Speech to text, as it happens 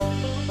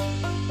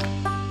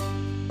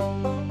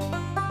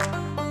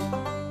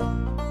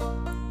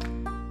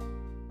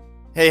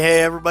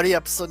Hey, everybody,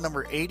 episode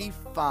number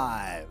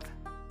 85.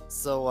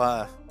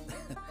 So,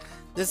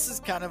 this is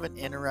kind of an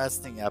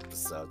interesting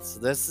episode. So,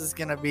 this is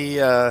going to be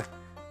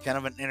kind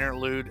of an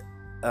interlude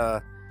uh,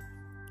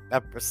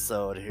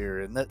 episode here.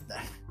 And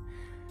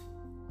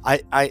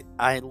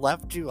I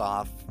left you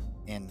off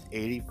in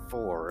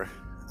 84.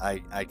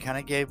 I kind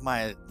of gave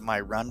my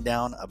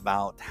rundown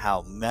about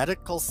how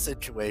medical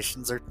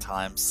situations are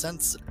time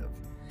sensitive.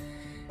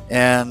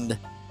 And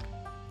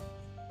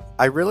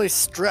I really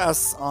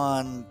stress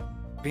on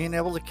being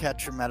able to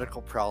catch your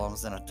medical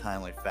problems in a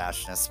timely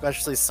fashion,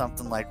 especially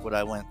something like what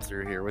I went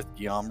through here with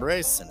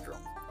Guillain-Barre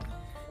syndrome.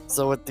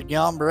 So with the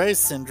Guillain-Barre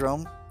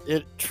syndrome,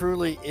 it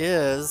truly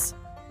is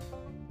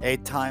a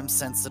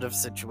time-sensitive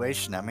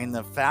situation. I mean,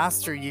 the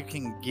faster you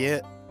can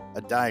get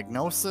a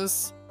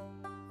diagnosis,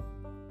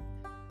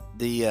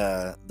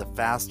 the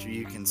faster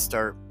you can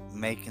start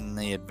making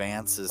the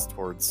advances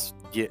towards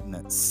getting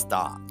it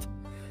stopped.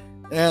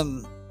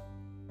 And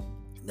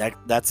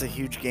that's a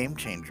huge game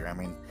changer. I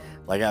mean,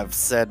 like I've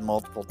said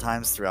multiple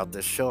times throughout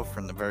this show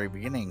from the very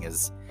beginning,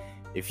 is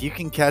if you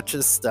can catch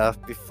this stuff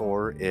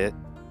before it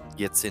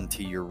gets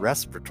into your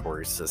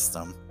respiratory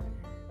system,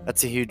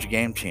 that's a huge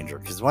game changer.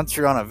 Because once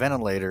you're on a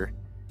ventilator,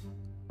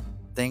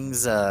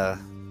 things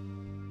aren't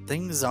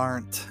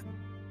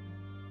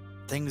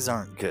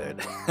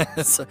good.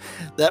 So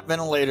that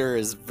ventilator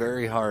is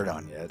very hard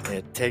on you.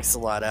 It takes a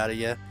lot out of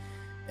you,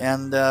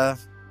 and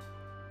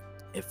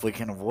if we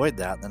can avoid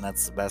that, then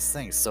that's the best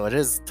thing. So it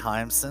is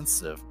time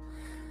sensitive.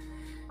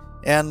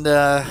 And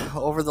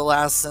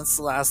since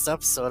the last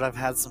episode, I've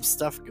had some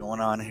stuff going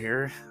on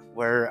here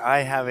where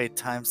I have a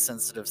time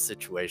sensitive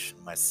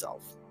situation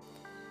myself.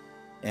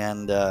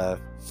 And I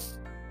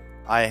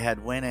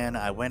went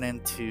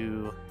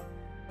into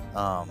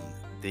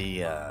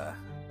the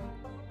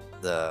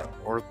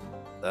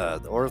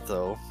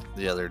ortho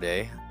the other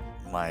day,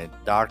 my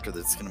doctor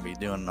that's going to be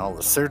doing all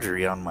the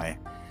surgery on my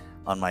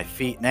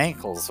feet and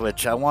ankles,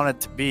 which I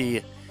wanted to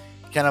be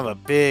kind of a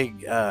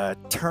big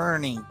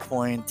turning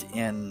point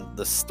in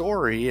the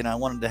story, and I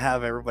wanted to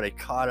have everybody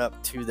caught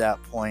up to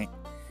that point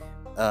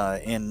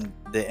in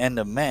the end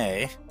of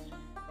May,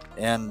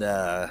 and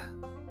that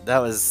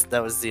was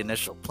the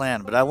initial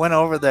plan. But I went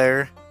over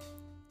there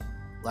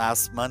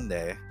last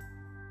Monday,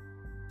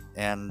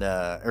 and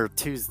or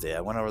Tuesday.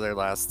 I went over there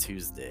last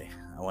Tuesday.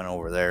 I went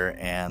over there,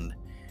 and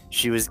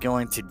she was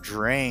going to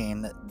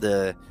drain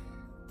the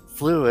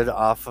fluid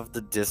off of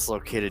the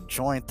dislocated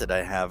joint that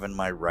I have in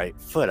my right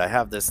foot. I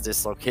have this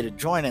dislocated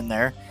joint in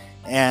there,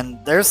 and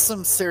there's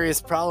some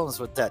serious problems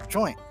with that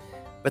joint,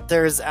 but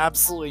there is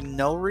absolutely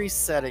no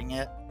resetting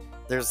it.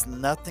 There's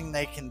nothing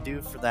they can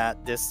do for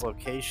that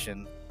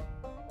dislocation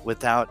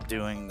without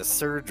doing the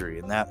surgery,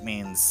 and that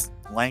means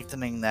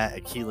lengthening that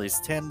Achilles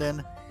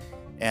tendon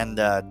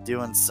and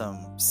doing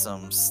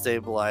some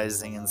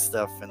stabilizing and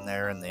stuff in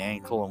there in the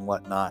ankle and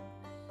whatnot.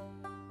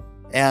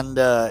 And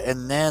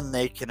then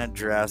they can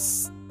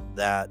address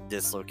that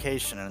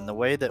dislocation. And the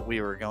way that we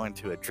were going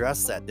to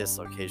address that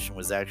dislocation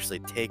was actually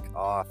take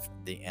off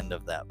the end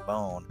of that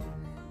bone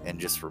and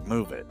just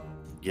remove it,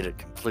 get it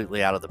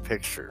completely out of the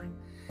picture.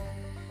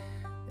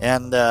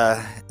 And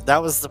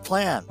that was the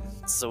plan.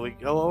 So we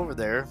go over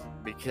there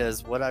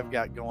because what I've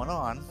got going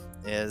on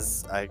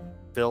is I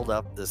build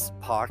up this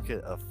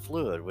pocket of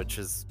fluid, which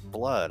is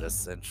blood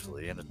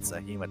essentially, and it's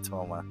a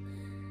hematoma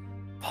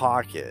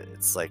pocket.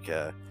 It's like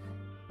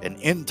an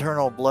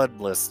internal blood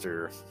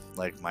blister,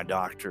 like my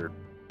doctor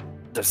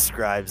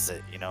describes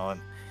it,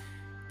 and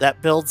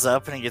that builds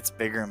up and it gets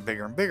bigger and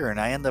bigger and bigger, and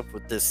I end up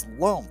with this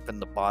lump in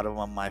the bottom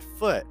of my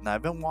foot. And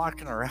I've been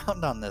walking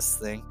around on this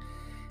thing,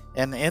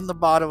 and in the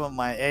bottom of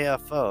my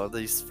AFO,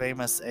 these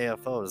famous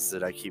AFOs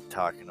that I keep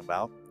talking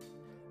about,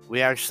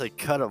 we actually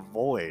cut a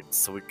void.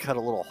 So we cut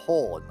a little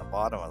hole in the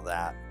bottom of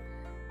that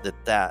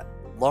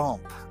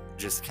lump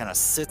just kind of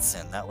sits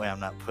in. That way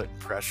I'm not putting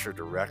pressure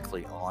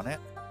directly on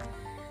it.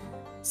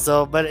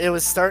 So, but it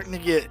was starting to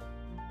get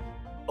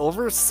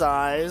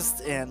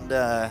oversized and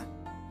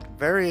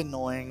very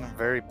annoying,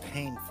 very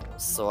painful.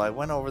 So I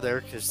went over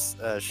there because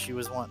she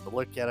was wanting to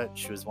look at it.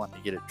 She was wanting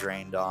to get it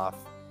drained off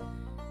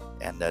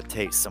and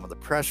take some of the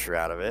pressure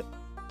out of it,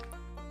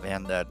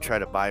 and try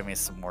to buy me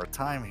some more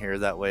time here.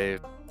 That way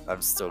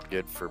I'm still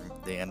good for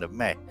the end of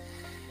May.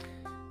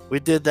 We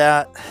did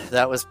that.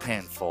 That was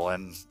painful,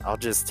 and I'll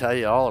just tell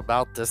you all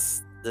about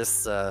this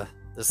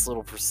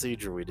little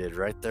procedure we did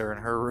right there in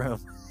her room.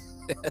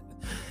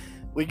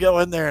 We go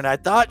in there, and I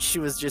thought she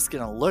was just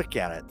going to look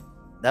at it.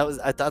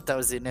 I thought that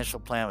was the initial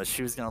plan, was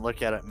she was going to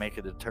look at it and make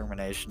a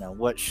determination on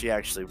what she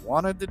actually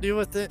wanted to do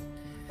with it.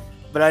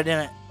 But I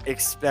didn't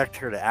expect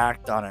her to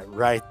act on it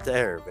right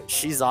there. But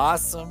she's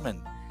awesome,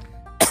 and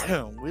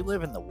we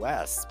live in the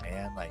West,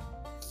 man. Like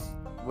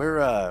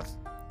we're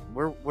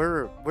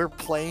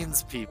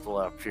plains people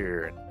up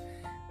here, and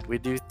we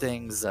do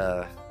things.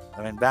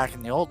 Back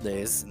in the old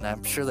days, and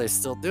I'm sure they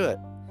still do it.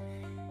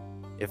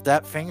 If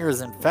that finger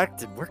is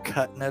infected, we're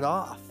cutting it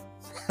off.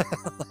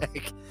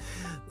 Like,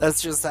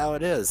 that's just how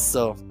it is.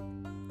 So,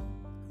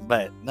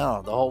 but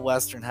no, the whole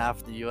western half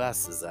of the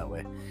U.S. is that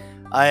way.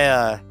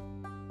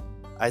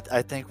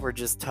 I think we're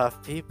just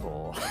tough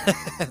people.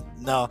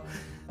 No,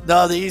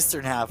 no, the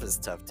eastern half is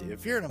tough too.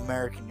 If you're an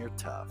American, you're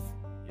tough,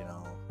 you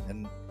know.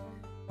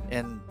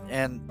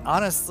 And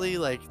honestly,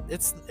 like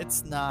it's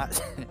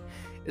not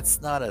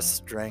it's not a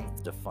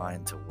strength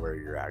defined to where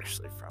you're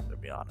actually from. To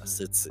be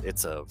honest,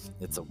 it's a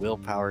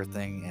willpower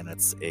thing, and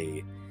it's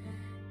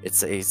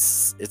a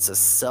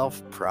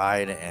self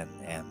pride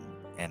and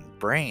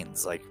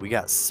brains. Like we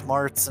got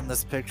smarts in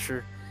this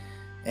picture,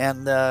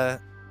 and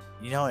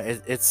you know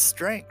it's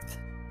strength.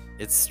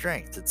 It's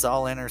strength. It's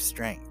all inner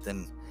strength,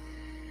 and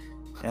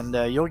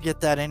you'll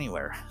get that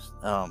anywhere.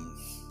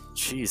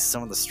 Geez,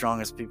 some of the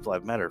strongest people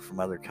I've met are from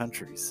other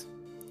countries,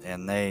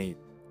 and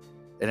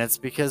it's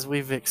because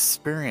we've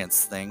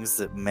experienced things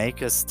that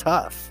make us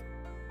tough.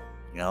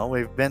 You know,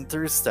 we've been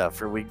through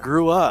stuff, or we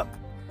grew up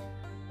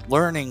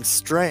learning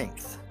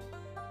strength.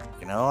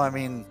 You know, I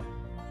mean,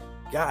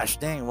 gosh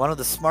dang, one of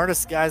the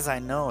smartest guys I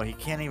know, he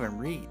can't even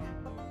read,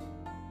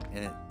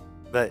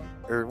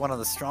 or one of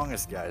the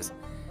strongest guys,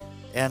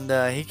 and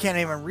he can't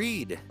even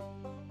read.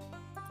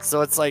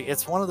 So it's like,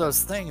 it's one of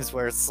those things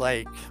where it's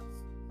like,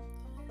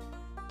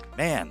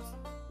 man,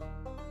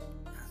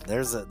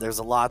 there's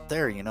a lot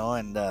there, you know,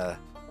 and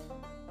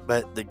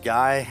but the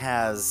guy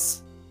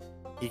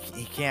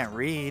he can't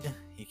read,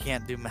 he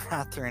can't do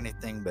math or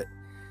anything, but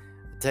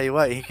I tell you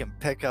what, he can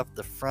pick up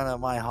the front of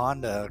my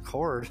Honda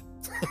Accord.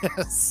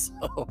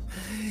 So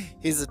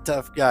he's a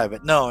tough guy,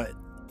 but no,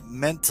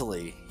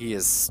 mentally he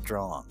is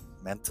strong.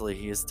 Mentally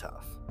he is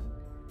tough.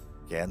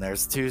 Okay, and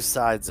there's two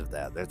sides of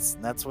that.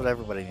 That's what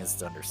everybody needs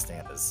to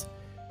understand is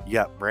you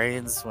got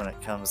brains when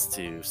it comes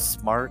to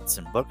smarts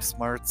and book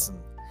smarts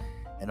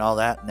and all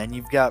that, and then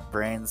you've got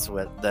brains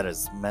that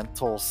is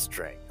mental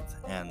strength.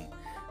 And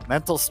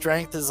mental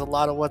strength is a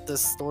lot of what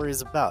this story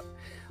is about.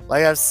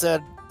 Like I've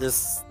said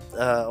this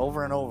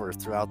over and over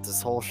throughout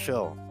this whole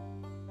show,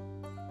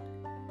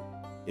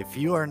 if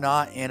you are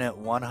not in it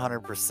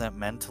 100%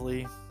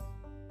 mentally,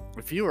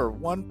 if you are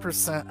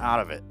 1% out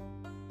of it,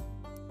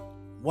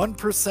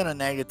 1% of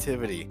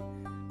negativity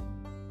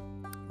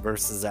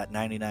versus that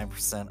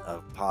 99%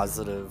 of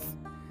positive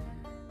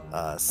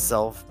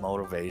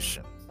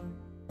self-motivation,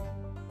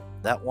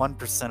 that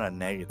 1% of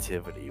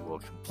negativity will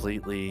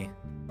completely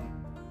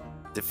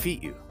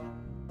defeat you.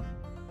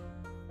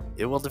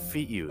 It will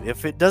defeat you.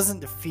 If it doesn't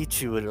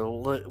defeat you, it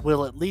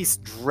will at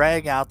least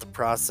drag out the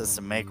process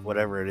and make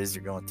whatever it is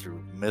you're going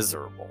through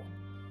miserable.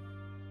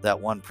 That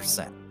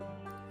 1%.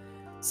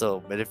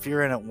 So, but if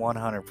you're in it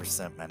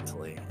 100%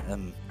 mentally,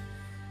 and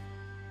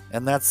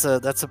that's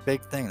a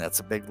big thing. That's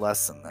a big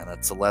lesson, and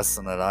it's a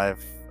lesson that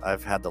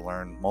I've had to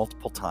learn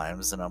multiple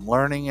times, and I'm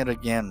learning it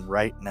again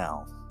right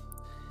now.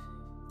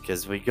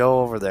 Because we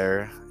go over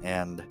there,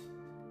 and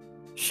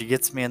she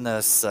gets me in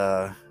this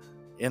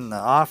in the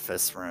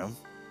office room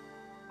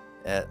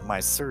at my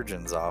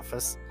surgeon's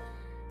office,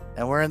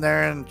 and we're in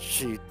there, and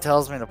she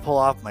tells me to pull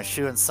off my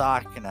shoe and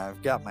sock, and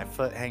I've got my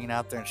foot hanging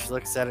out there, and she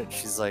looks at it, and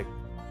she's like,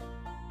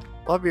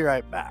 "I'll be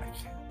right back."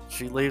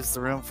 She leaves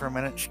the room for a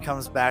minute. She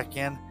comes back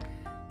in.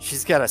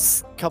 She's got a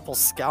couple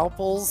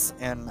scalpels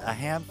and a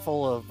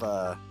handful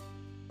of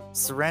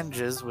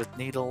syringes with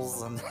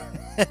needles and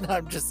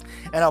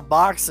and a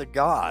box of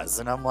gauze,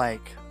 and I'm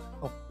like,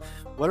 "Oh,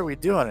 what are we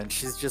doing?" And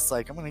she's just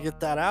like, "I'm gonna get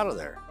that out of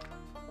there."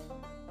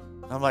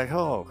 I'm like,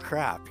 "Oh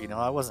crap, you know,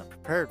 I wasn't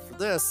prepared for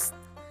this.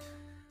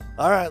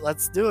 All right,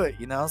 let's do it,"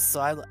 you know. So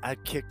I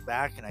kick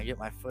back and I get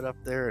my foot up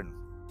there, and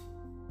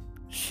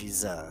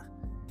she's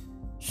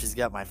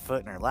got my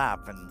foot in her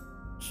lap, and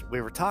we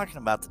were talking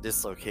about the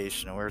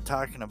dislocation, and we were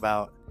talking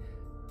about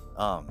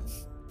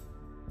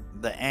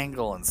the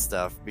angle and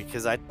stuff,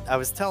 because I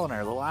was telling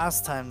her the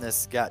last time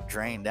this got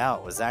drained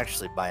out was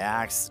actually by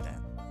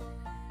accident.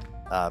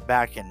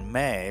 Back in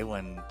May,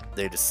 when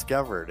they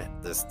discovered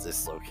this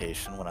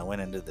dislocation, when I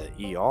went into the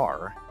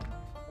ER,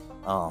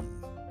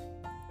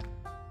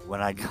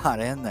 when I got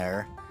in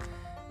there,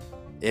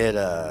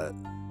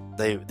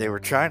 they were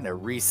trying to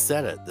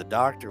reset it. The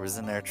doctor was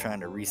in there trying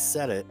to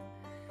reset it,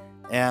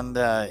 and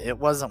it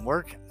wasn't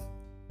working.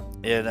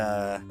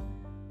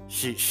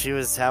 She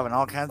was having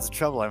all kinds of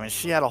trouble. I mean,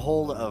 she had a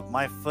hold of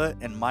my foot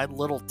and my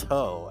little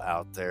toe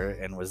out there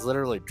and was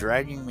literally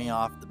dragging me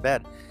off the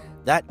bed.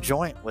 That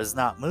joint was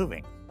not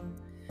moving.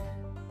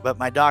 But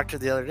my doctor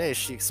the other day,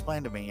 she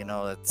explained to me, you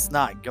know, it's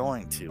not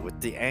going to. With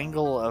the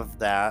angle of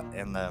that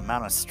and the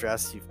amount of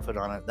stress you've put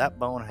on it, that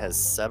bone has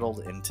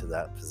settled into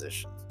that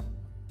position.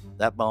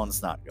 That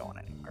bone's not going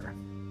anywhere.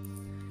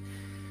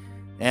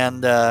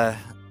 And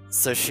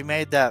so she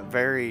made that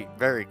very,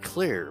 very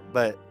clear.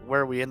 But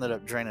where we ended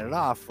up draining it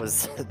off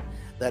was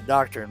that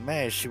doctor in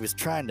May, she was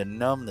trying to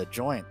numb the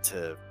joint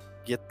to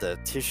get the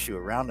tissue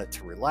around it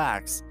to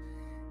relax.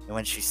 And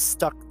when she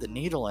stuck the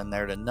needle in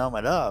there to numb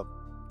it up,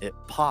 it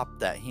popped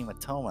that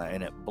hematoma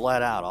and it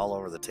bled out all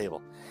over the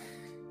table.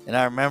 And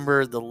I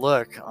remember the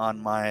look on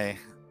my,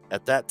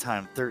 at that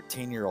time,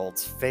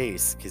 13-year-old's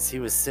face, because he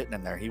was sitting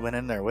in there. He went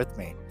in there with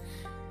me,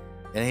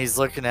 and he's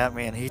looking at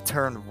me, and he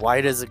turned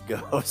white as a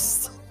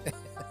ghost.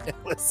 It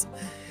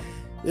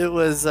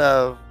was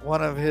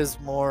one of his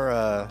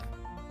more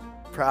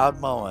proud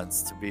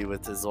moments to be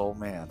with his old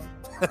man.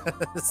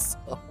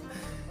 So,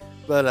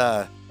 but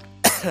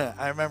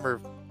I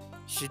remember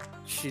she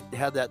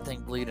had that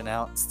thing bleeding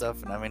out and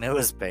stuff, and I mean, it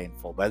was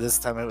painful. By this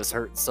time, it was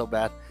hurting so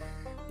bad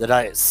that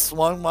I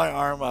swung my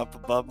arm up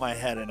above my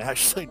head and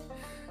actually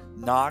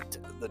knocked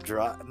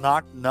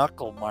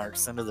knuckle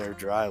marks into their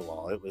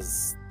drywall.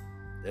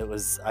 It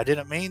was I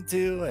didn't mean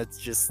to. It's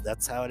just,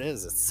 that's how it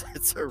is.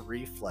 It's a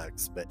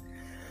reflex. But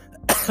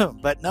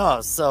but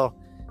no, so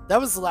that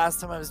was the last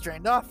time I was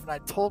drained off, and I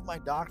told my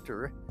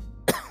doctor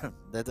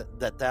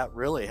that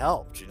really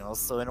helped, you know.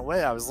 So in a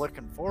way, I was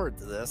looking forward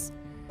to this,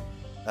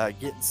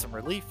 getting some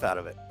relief out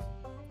of it.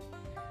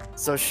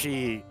 So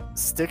she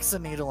sticks a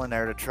needle in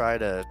there to try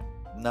to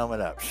numb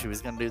it up. She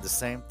was going to do the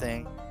same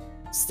thing,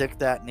 stick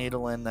that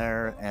needle in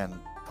there and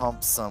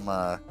pump some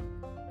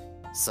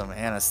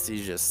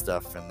anesthesia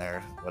stuff in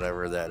there,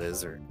 whatever that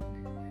is, or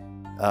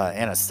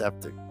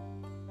antiseptic.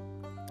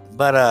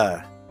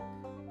 But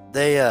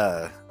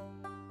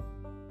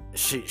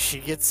she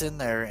gets in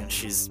there and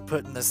she's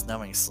putting this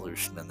numbing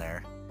solution in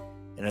there,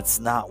 and it's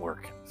not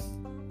working.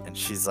 And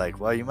she's like,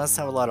 well, you must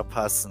have a lot of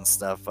pus and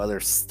stuff, other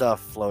stuff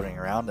floating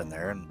around in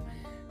there, and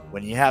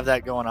when you have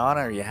that going on,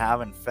 or you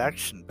have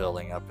infection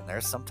building up in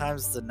there,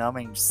 sometimes the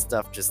numbing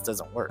stuff just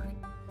doesn't work.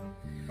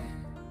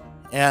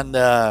 And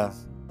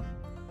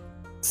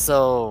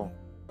so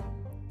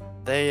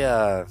they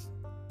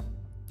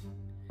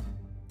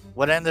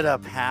what ended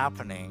up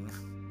happening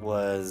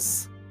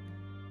was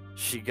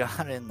she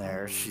got in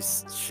there, she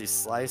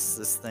sliced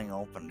this thing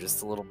open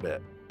just a little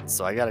bit.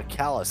 So I got a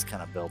callus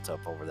kind of built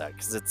up over that,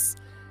 because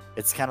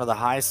it's kind of the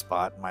high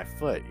spot in my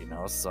foot, you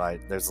know. So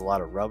there's a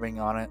lot of rubbing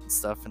on it and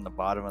stuff in the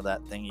bottom of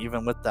that thing,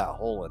 even with that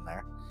hole in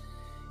there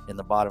in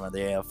the bottom of the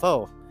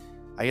AFO.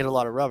 I get a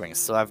lot of rubbing,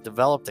 so I've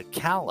developed a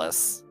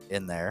callus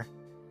in there.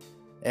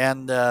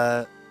 And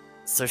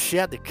so she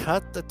had to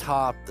cut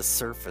the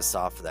surface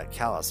off of that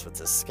callus with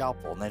this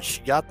scalpel, and then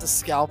she got the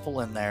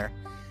scalpel in there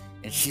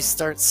and she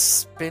starts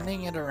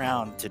spinning it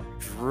around to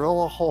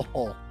drill a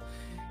hole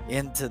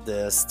into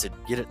this to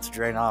get it to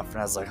drain off. And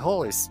I was like,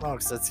 holy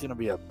smokes, that's gonna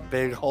be a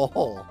big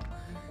hole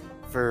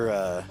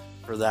for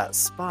that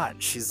spot.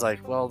 And she's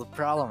like, well, the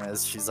problem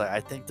is, she's like, I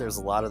think there's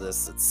a lot of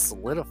this that's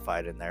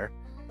solidified in there,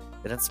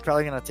 and it's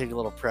probably gonna take a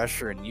little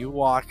pressure and you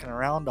walking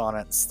around on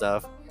it and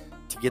stuff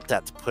to get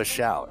that to push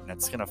out, and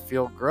it's gonna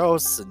feel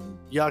gross and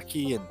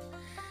yucky.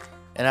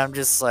 And I'm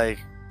just like,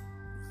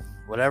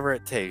 whatever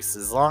it takes,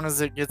 as long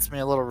as it gets me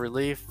a little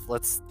relief,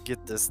 let's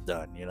get this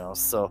done, you know.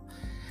 So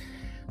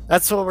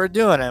that's what we're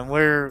doing, and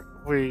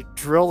we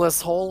drill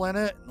this hole in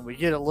it, and we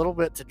get a little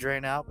bit to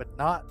drain out, but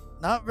not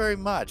very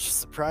much.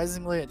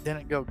 Surprisingly, it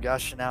didn't go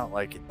gushing out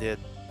like it did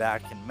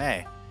back in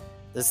May.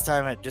 This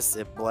time it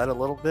bled a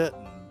little bit,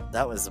 and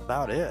that was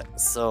about it.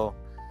 So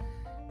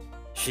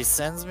she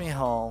sends me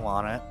home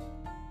on it,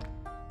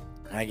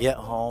 and I get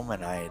home,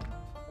 and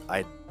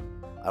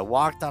I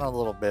walked on a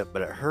little bit,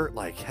 but it hurt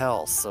like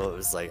hell. So it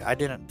was like I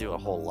didn't do a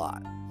whole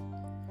lot.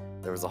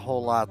 There was a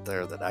whole lot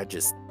there that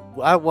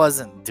I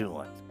wasn't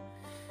doing.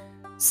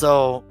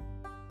 So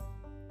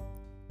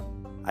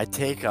I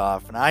take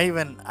off, and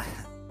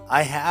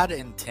I had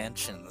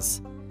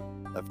intentions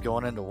of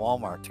going into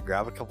Walmart to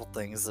grab a couple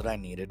things that I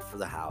needed for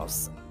the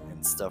house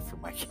and stuff for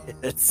my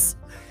kids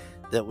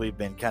that we've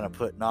been kind of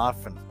putting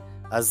off. And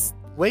I was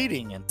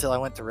waiting until I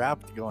went to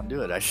Rapid to go and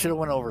do it. I should have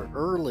went over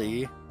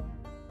early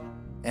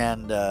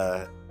and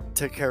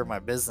took care of my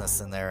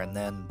business in there, and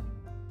then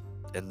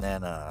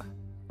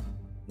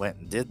went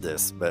and did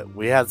this. But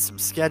we had some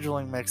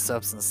scheduling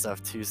mix-ups and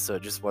stuff too, so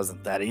it just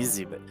wasn't that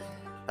easy. But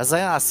I was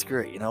like,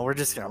 screw it, you know, we're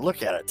just gonna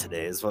look at it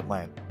today, is what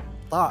my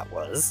thought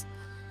was.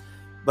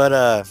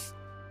 But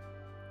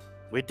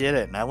we did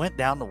it, and I went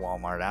down to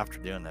Walmart after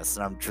doing this,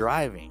 and I'm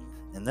driving,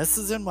 and this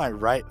is in my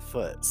right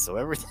foot, so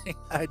everything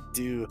I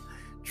do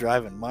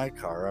driving my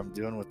car, I'm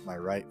doing with my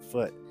right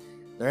foot.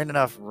 There ain't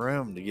enough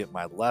room to get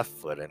my left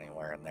foot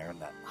anywhere in there in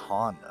that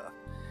Honda.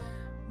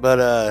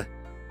 But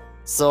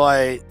so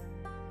I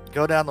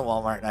go down to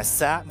Walmart, and I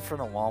sat in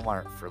front of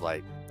Walmart for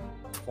like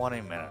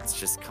 20 minutes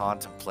just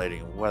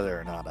contemplating whether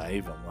or not I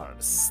even wanted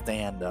to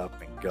stand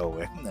up and go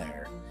in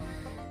there.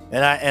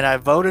 And I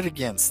voted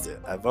against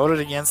it. I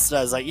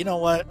was like, you know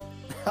what?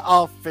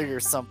 I'll figure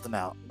something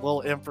out.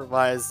 We'll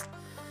improvise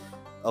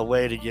a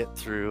way to get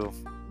through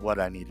what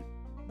I needed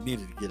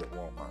to get at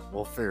Walmart.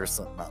 We'll figure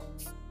something out.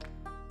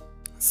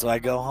 So I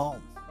go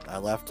home. I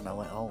left and I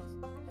went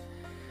home.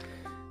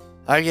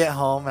 I get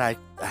home, and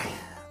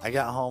I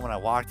got home, and I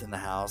walked in the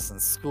house,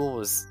 and school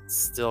was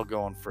still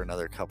going for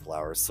another couple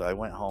hours. So I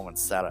went home and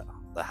sat at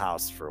the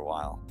house for a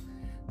while.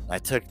 I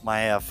took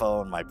my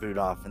AFO and my boot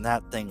off, and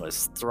that thing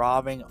was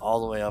throbbing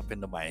all the way up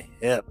into my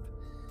hip.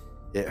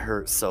 It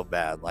hurt so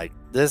bad. Like,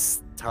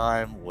 this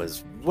time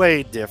was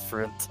way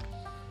different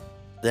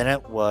than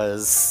it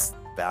was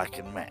back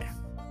in May.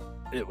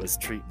 It was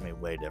treating me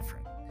way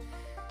different.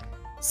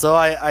 So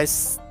I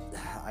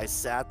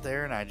sat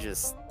there, and I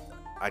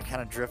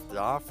kind of drifted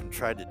off and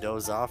tried to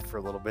doze off for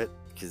a little bit,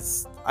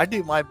 because I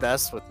do my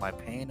best with my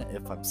pain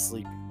if I'm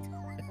sleeping.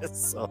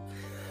 So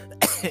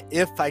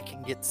if I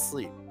can get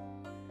sleep.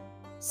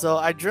 So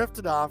I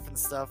drifted off and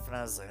stuff, and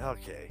I was like,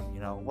 okay,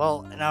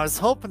 well, and I was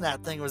hoping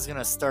that thing was going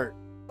to start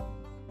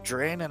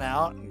draining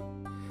out and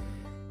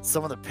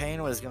some of the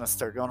pain was going to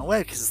start going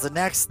away, because the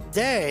next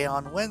day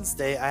on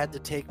Wednesday, I had to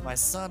take my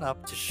son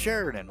up to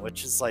Sheridan,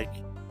 which is like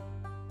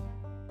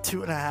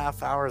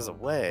 2.5 hours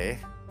away.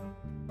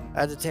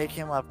 I had to take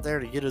him up there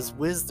to get his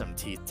wisdom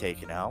teeth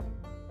taken out.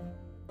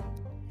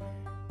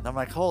 And I'm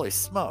like, holy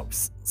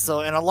smokes. So,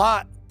 and a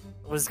lot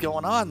was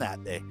going on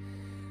that day.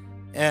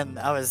 And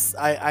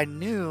I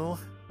knew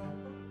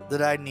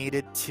that I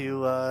needed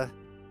to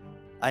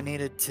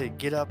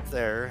get up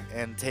there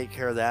and take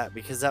care of that,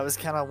 because that was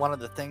kind of one of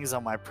the things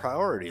on my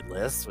priority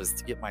list, was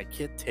to get my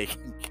kid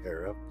taken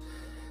care of.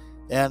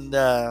 And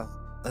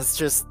that's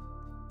just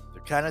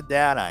the kind of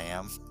dad I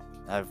am.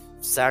 I've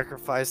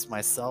sacrificed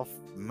myself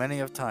many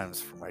of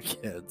times for my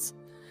kids.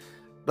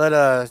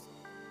 But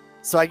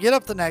so I get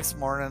up the next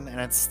morning and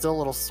it's still a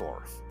little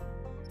sore.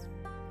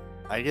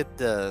 I get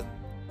the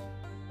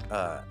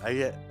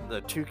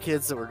 2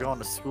 kids that were going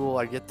to school,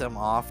 I get them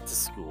off to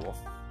school.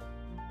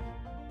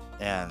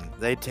 And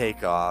they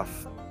take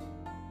off,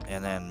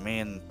 and then me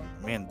and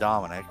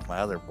Dominic, my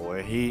other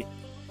boy, he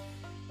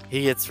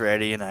gets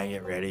ready, and I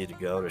get ready to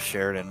go to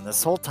Sheridan. And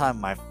this whole time,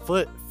 my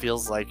foot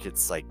feels like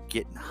it's like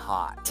getting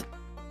hot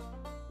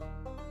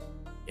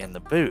in the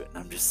boot, and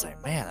I'm just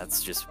like, man,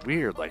 that's just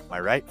weird. Like, my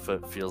right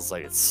foot feels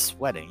like it's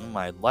sweating,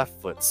 my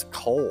left foot's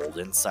cold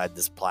inside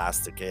this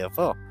plastic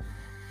AFO.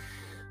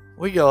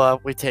 We go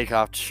up, we take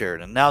off to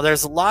Sheridan. Now,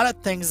 there's a lot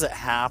of things that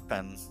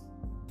happen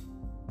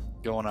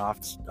going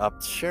up to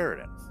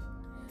Sheridan.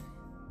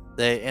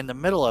 In the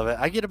middle of it,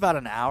 I get about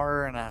an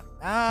hour and a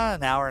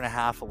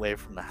half away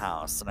from the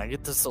house, and I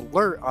get this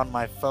alert on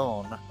my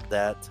phone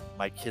that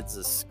my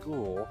kids'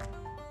 school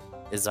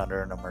is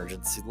under an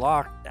emergency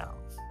lockdown.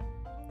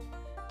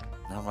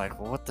 And I'm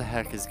like, well, what the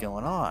heck is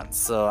going on?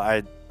 So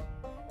I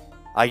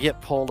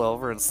get pulled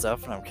over and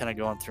stuff, and I'm kind of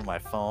going through my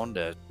phone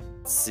to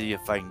see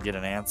if I can get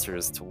an answer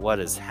as to what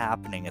is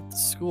happening at the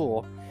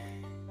school.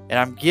 And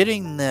I'm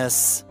getting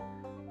these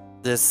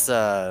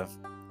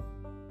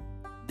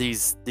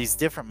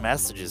different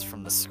messages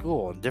from the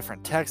school, and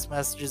different text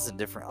messages and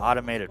different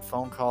automated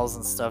phone calls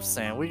and stuff,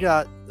 saying we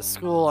got the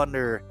school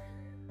under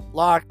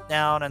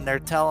lockdown. And they're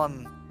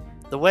telling,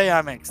 the way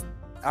I'm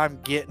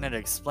getting it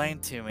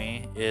explained to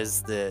me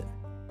is that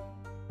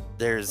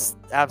there's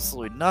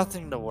absolutely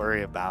nothing to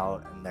worry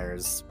about, and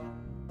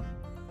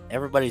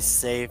everybody's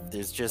safe.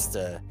 There's just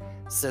a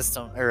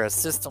system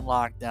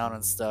lockdown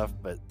and stuff.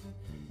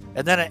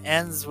 And then it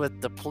ends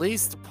with the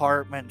police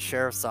department,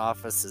 sheriff's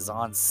office is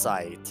on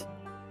site,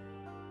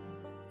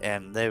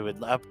 and they would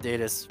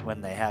update us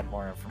when they had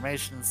more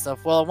information and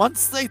stuff. Well,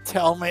 once they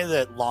tell me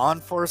that law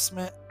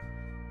enforcement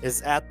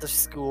is at the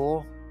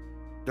school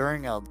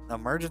during an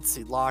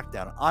emergency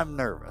lockdown, I'm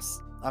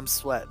nervous. I'm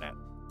sweating it.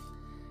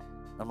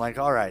 I'm like,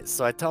 all right.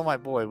 So I tell my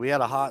boy, we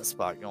had a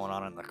hotspot going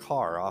on in the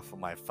car off of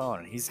my phone,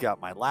 and he's got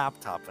my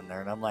laptop in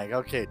there. And I'm like,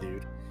 okay,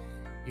 dude,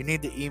 you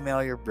need to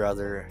email your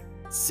brother,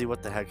 see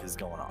what the heck is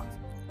going on,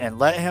 and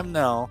let him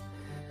know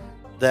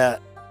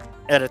that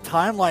at a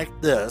time like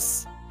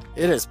this,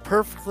 it is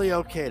perfectly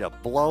okay to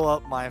blow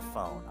up my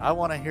phone. I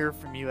want to hear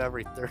from you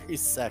every 30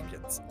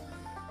 seconds.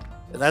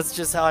 And that's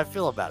just how I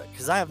feel about it,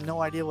 because I have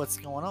no idea what's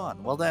going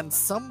on. Well, then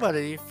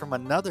somebody from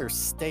another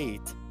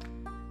state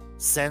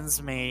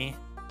sends me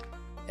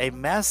a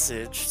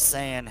message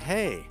saying,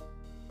 hey,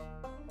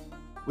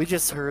 we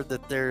just heard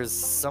that there's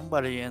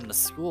somebody in the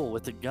school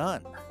with a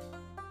gun.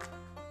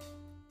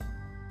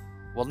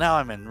 Well, now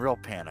I'm in real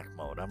panic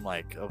mode. I'm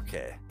like,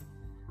 okay.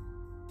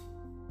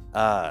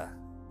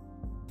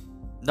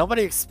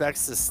 Nobody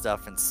expects this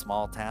stuff in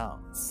small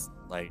towns.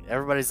 Like,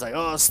 everybody's like,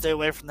 oh, stay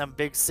away from them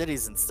big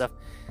cities and stuff.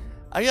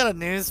 I got a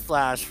news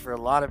flash for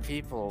a lot of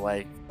people.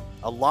 Like,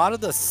 a lot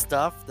of the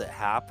stuff that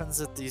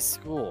happens at these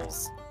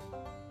schools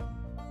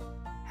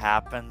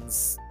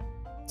happens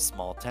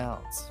small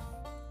towns.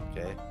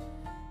 Okay?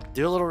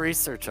 Do a little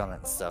research on it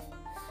and stuff.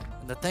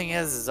 And the thing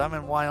is I'm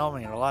in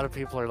Wyoming, and a lot of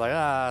people are like,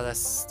 this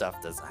stuff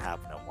doesn't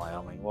happen in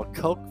Wyoming. Well,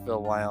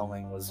 Cokeville,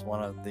 Wyoming was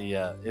one of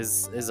the,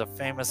 is a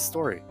famous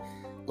story.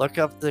 Look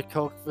up the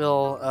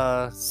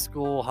Cokeville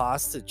school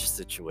hostage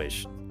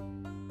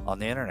situation on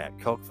the internet.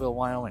 Cokeville,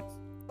 Wyoming.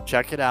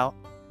 Check it out,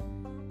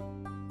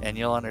 and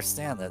you'll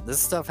understand that this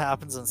stuff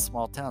happens in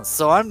small towns.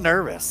 So I'm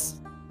nervous.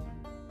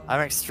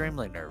 I'm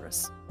extremely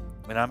nervous.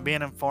 And I'm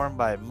being informed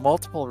by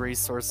multiple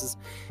resources.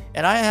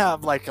 And I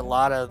have like a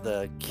lot of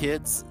the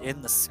kids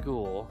in the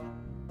school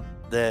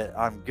that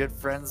I'm good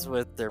friends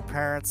with, their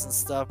parents and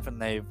stuff,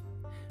 and they've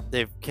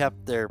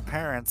kept their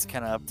parents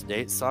kind of up to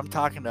date. So I'm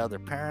talking to other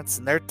parents,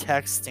 and they're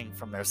texting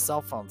from their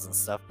cell phones and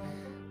stuff,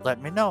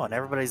 letting me know. And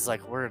everybody's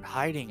like, we're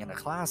hiding in a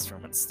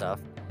classroom and stuff.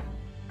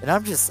 And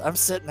I'm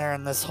sitting there,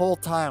 and this whole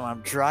time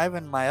I'm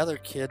driving my other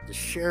kid to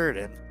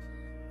Sheridan.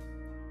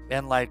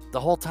 And like the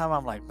whole time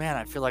I'm like, man,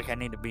 I feel like I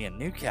need to be in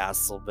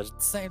Newcastle. But at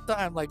the same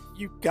time, like,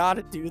 you got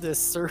to do this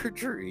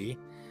surgery.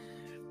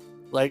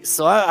 Like,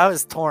 so I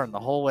was torn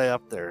the whole way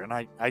up there. And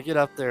I get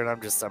up there, and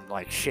I'm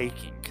like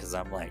shaking, because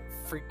because I'm like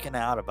freaking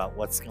out about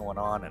what's going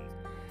on and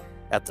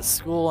at the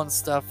school and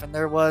stuff. And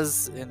there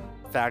was, in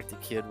fact, a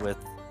kid with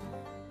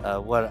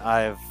what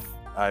I've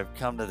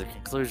come to the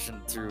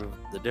conclusion through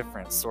the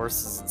different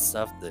sources and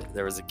stuff, that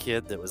there was a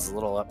kid that was a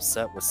little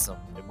upset with some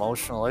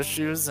emotional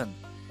issues and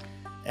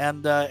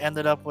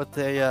ended up with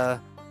a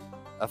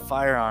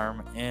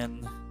firearm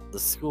in the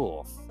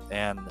school,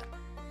 and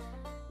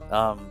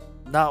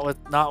not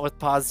with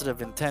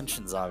positive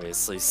intentions,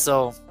 obviously.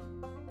 So,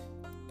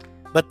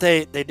 but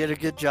they did a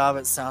good job,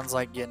 it sounds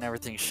like, getting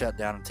everything shut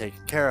down and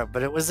taken care of.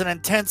 But it was an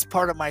intense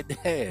part of my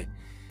day.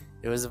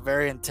 It was a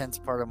very intense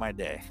part of my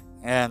day,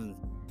 and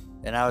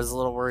I was a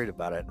little worried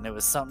about it. And it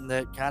was something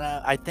that kind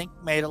of, I think,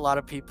 made a lot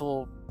of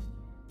people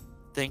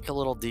think a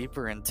little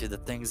deeper into the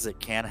things that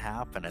can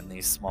happen in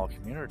these small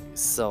communities.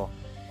 So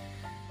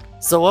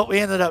what we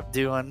ended up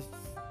doing,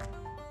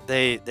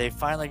 they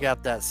finally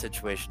got that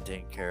situation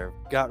taken care of,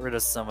 got rid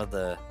of some of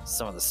the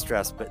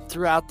stress. But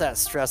throughout that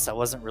stress, I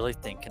wasn't really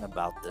thinking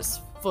about this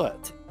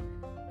foot.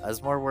 I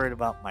was more worried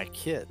about my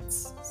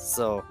kids.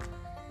 So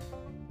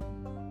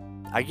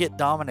I get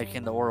Dominic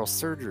into oral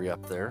surgery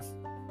up there,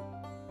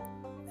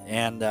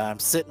 and I'm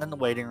sitting in the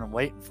waiting room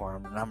waiting for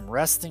him, and I'm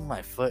resting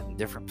my foot in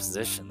different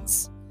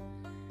positions.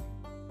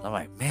 I'm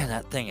like, man,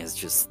 that thing is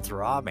just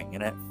throbbing.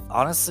 And it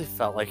honestly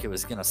felt like it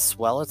was going to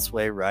swell its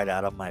way right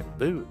out of my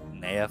boot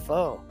in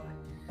AFO.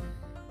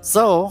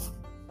 So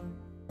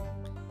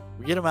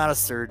we get him out of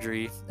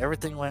surgery.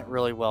 Everything went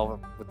really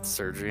well with the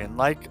surgery. And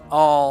like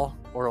all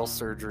oral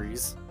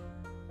surgeries,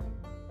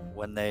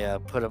 when they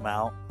put him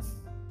out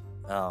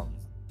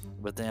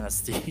with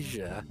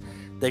anesthesia,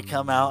 they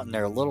come out and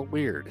they're a little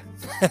weird.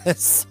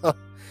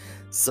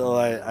 so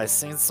I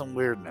seen some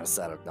weirdness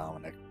out of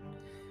Dominic.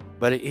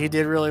 But he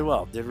did really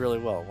well. It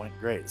went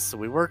great. So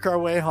we work our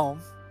way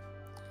home.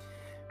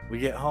 We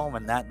get home,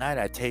 and that night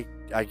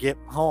I get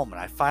home,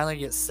 and I finally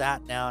get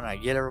sat down, and I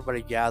get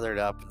everybody gathered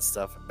up and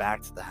stuff, and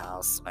back to the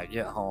house. And I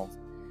get home.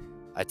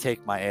 I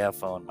take my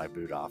AFO and my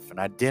boot off, and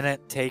I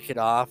didn't take it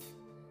off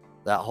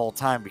that whole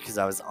time because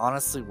I was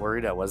honestly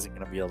worried I wasn't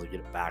going to be able to get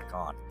it back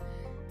on.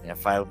 And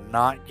if I'm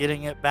not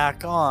getting it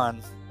back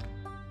on,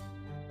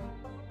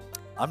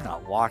 I'm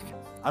not walking.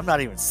 I'm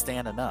not even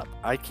standing up.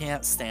 I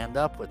can't stand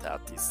up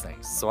without these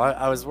things. So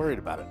I was worried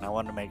about it, and I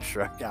wanted to make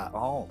sure I got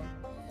home.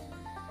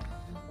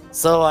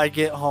 So I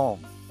get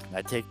home.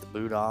 I take the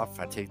boot off.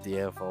 I take the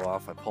AFO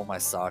off. I pull my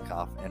sock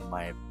off, and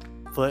my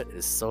foot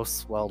is so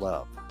swelled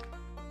up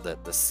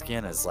that the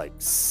skin is like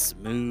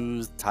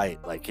smooth,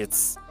 tight. Like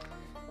it's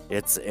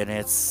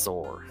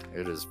sore.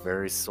 It is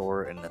very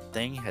sore, and the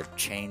thing had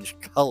changed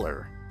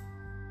color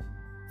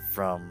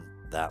from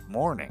that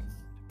morning.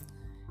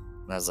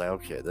 And I was like,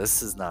 okay,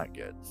 this is not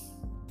good.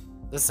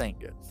 This ain't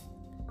good.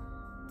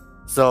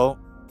 So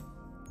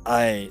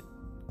I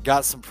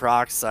got some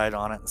peroxide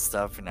on it and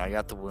stuff, and I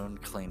got the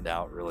wound cleaned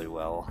out really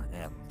well.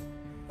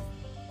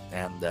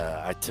 And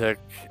I took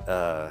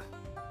some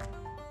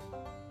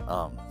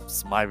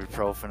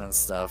ibuprofen and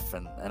stuff,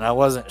 and I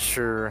wasn't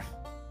sure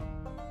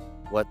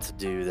what to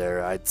do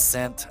there. I'd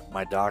sent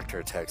my doctor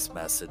a text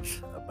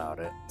message about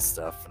it and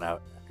stuff, and I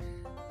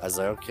was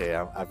like, okay,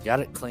 I've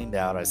got it cleaned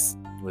out. I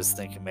was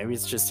thinking maybe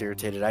it's just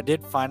irritated. I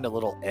did find a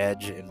little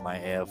edge in my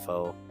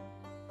AFO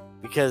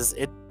because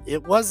it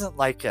wasn't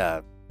like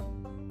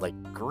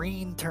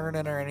green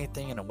turning or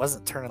anything, and it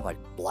wasn't turning like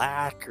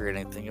black or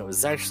anything. It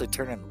was actually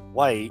turning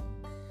white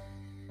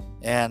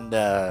and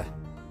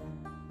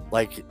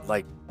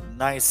like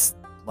nice,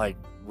 like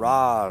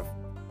raw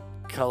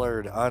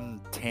colored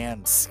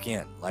untanned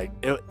skin. Like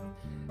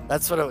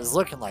that's what it was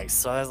looking like.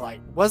 So I was like,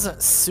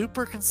 wasn't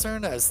super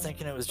concerned. I was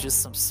thinking it was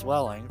just some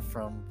swelling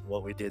from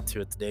what we did to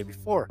it the day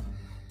before.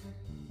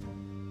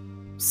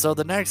 So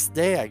the next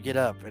day I get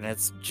up, and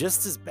it's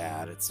just as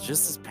bad. It's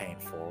just as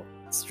painful.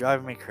 It's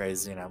driving me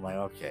crazy. And I'm like,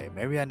 okay,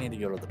 maybe I need to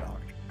go to the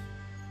doctor.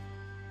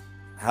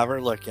 Have her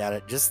look at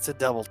it just to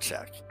double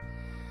check.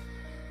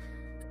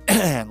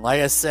 And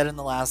like I said in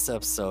the last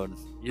episode,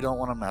 you don't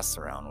want to mess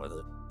around with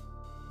it.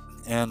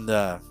 And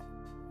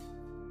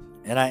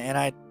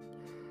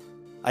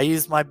I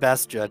used my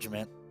best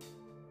judgment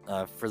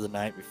for the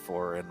night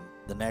before, and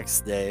the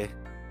next day,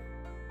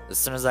 as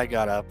soon as I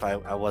got up,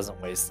 I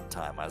wasn't wasting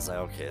time. I was like,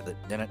 okay,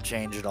 that didn't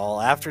change at all.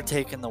 After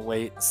taking the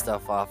weight and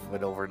stuff off of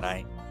it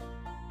overnight,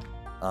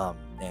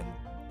 and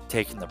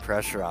taking the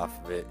pressure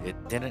off of it,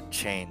 it didn't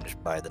change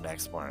by the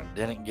next morning. It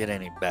didn't get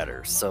any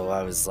better. So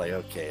I was like,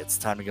 okay, it's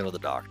time to go to the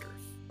doctor.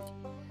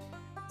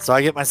 So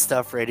I get my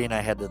stuff ready, and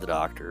I head to the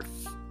doctor.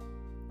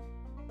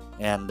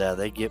 And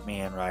they get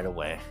me in right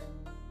away.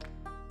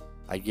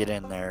 I get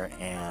in there,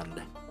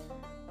 and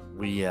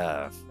we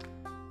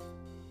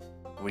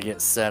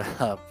get set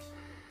up,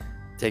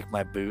 take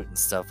my boot and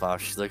stuff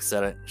off. She looks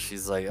at it, and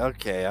she's like,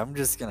 okay, I'm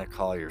just going to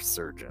call your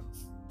surgeon.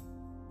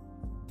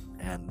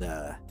 And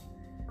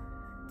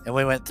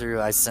we went through,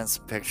 I sent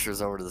some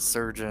pictures over to the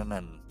surgeon,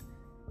 and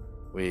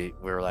we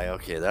were like,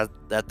 okay,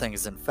 that thing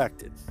is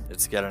infected.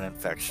 It's got an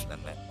infection in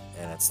it,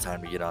 and it's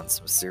time to get on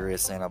some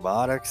serious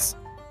antibiotics.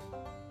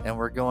 And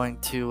we're going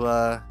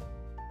to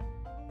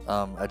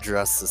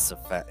address this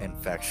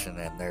infection,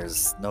 and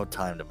there's no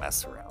time to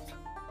mess around.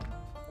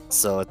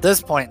 So at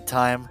this point in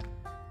time,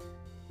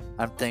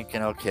 I'm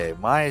thinking, okay,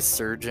 my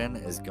surgeon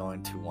is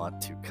going to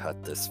want to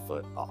cut this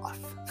foot off.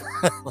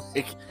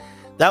 Like,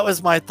 that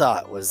was my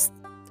thought, was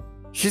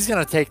she's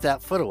going to take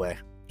that foot away.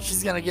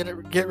 She's going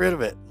to get rid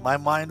of it. My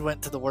mind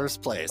went to the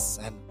worst place,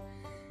 and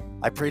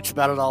I preach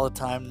about it all the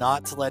time,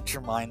 not to let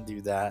your mind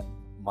do that.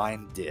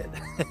 Mine did.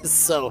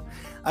 So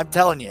I'm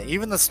telling you,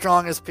 even the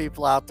strongest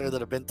people out there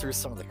that have been through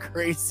some of the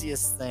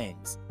craziest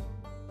things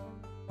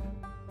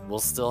you'll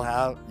still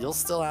have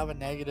a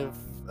negative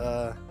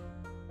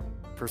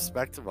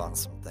perspective on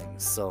some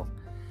things. So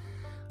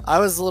I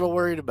was a little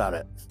worried about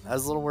it.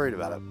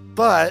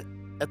 But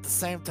at the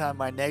same time,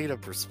 my negative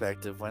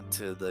perspective went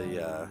to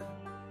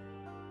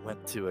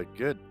a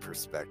good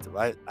perspective.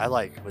 I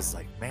was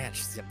like, man,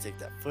 she's gonna take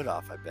that foot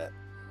off, I bet.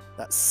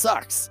 That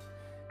sucks.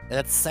 And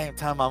at the same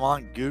time, I'm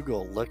on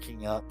Google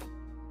looking up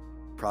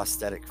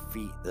prosthetic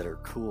feet that are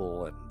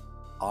cool and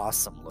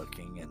awesome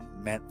looking and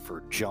meant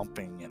for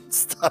jumping and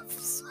stuff.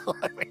 So,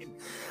 I mean,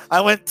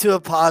 I went to a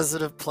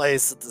positive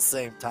place at the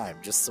same time,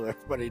 just so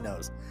everybody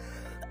knows.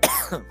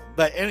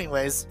 But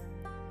anyways,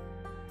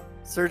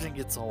 surgeon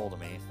gets a hold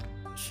of me.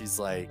 She's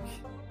like,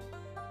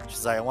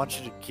 I want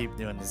you to keep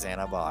doing these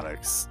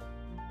antibiotics.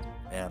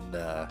 And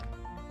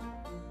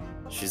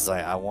she's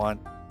like, I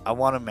want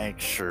to make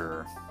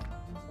sure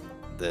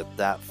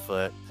that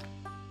foot,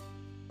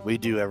 we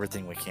do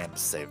everything we can to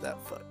save that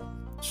foot.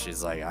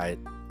 She's like, I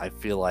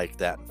feel like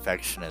that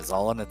infection is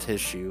all in the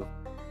tissue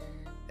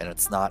and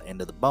it's not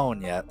into the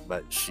bone yet,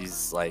 but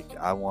she's like,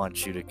 I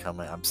want you to come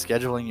in. I'm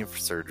scheduling you for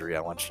surgery.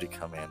 I want you to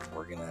come in.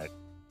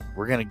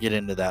 We're gonna get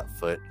into that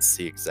foot and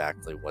see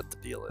exactly what the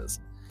deal is.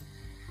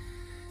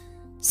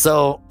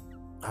 So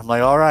I'm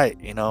like, all right,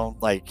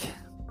 like,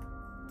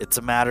 it's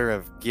a matter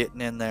of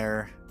getting in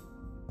there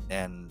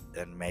and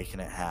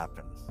making it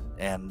happen.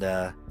 And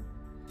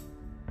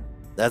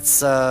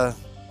that's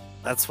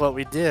what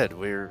we did.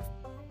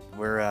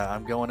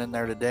 I'm going in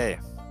there today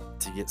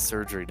to get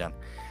surgery done.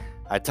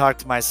 I talked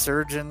to my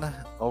surgeon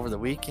over the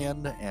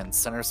weekend and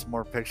sent her some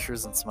more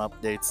pictures and some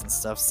updates and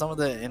stuff. Some of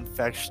the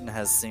infection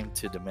has seemed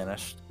to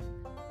diminish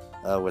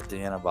with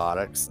the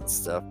antibiotics and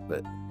stuff,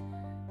 but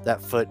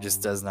that foot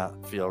just does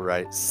not feel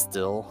right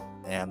still.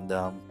 And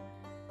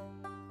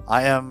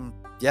I'm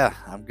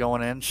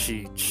going in.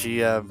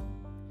 She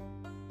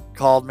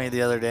called me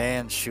the other day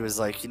and she was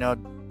like,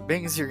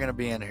 Bings, you're going to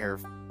be in here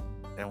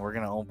and we're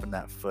going to open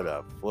that foot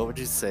up. What would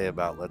you say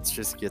about, let's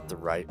just get the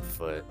right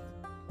foot?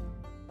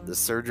 The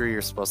surgery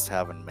you're supposed to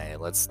have in May,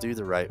 let's do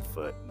the right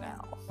foot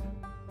now.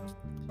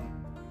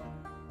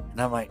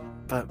 And I'm like,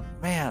 but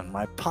man,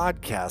 my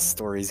podcast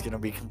story is going to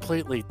be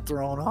completely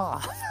thrown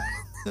off.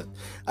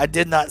 I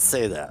did not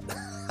say that.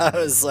 I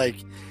was like,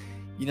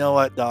 you know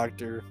what,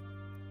 doctor?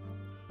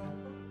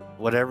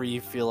 Whatever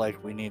you feel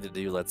like we need to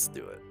do, let's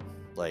do it.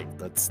 Like,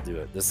 let's do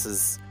it. This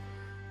has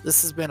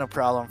been a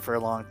problem for a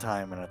long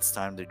time, and it's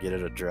time to get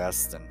it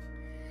addressed.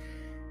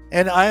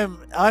 And I'm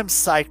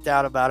psyched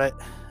out about it,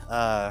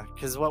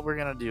 because what we're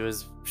gonna do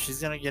is she's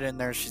gonna get in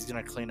there, she's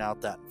gonna clean out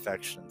that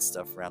infection and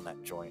stuff around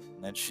that joint,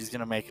 and then she's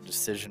gonna make a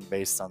decision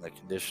based on the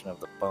condition of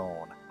the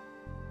bone,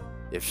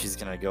 if she's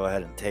gonna go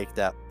ahead and take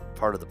that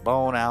part of the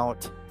bone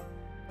out,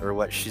 or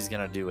what she's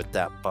going to do with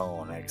that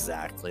bone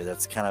exactly.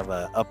 That's kind of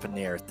a up in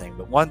the air thing.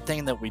 But one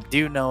thing that we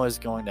do know is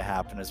going to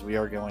happen is we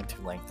are going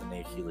to lengthen the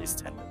Achilles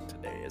tendon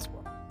today as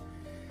well.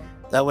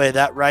 That way,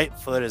 that right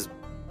foot is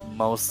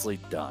mostly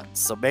done.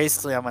 So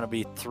basically, I'm going to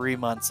be 3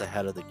 months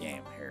ahead of the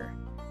game here.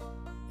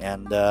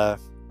 And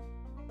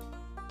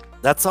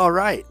that's all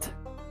right.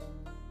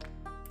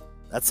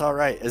 That's all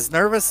right. As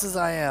nervous as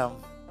I am,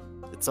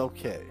 it's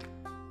okay.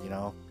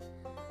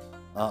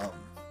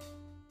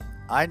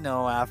 I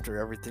know after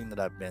everything that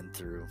I've been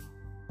through,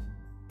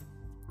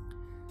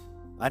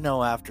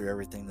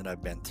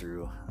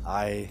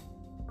 I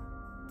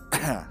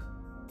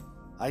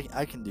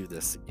can do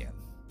this again.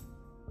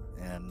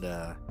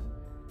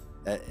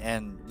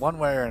 And one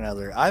way or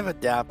another, I've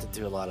adapted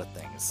to a lot of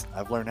things.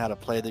 I've learned how to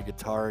play the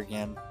guitar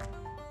again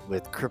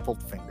with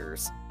crippled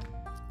fingers.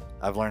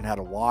 I've learned how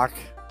to walk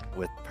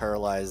with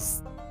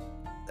paralyzed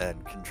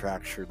and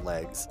contractured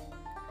legs.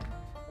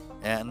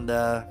 And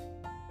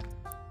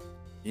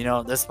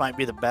this might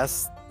be the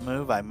best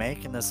move I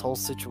make in this whole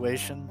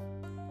situation.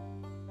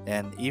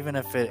 And even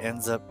if it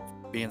ends up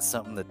being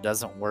something that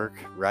doesn't work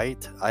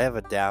right, I have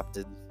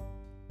adapted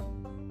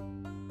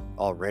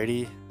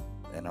already,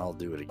 and I'll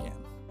do it again.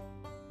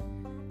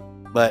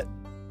 But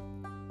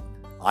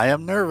I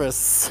am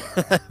nervous,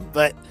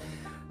 but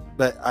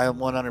I am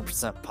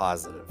 100%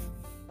 positive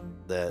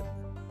that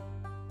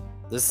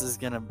this is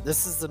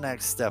the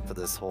next step of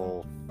this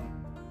whole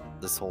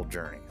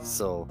journey.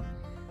 So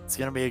it's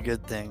going to be a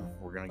good thing.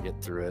 We're going to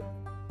get through it.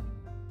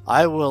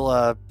 I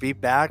will be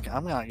back.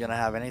 I'm not going to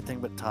have anything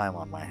but time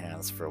on my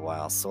hands for a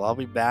while. So I'll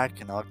be back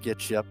and I'll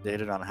get you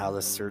updated on how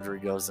this surgery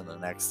goes in the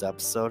next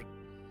episode.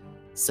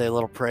 Say a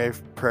little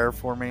prayer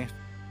for me.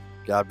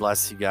 God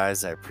bless you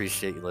guys. I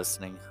appreciate you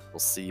listening. We'll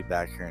see you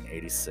back here in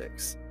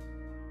 86.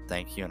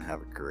 Thank you and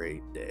have a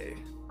great day.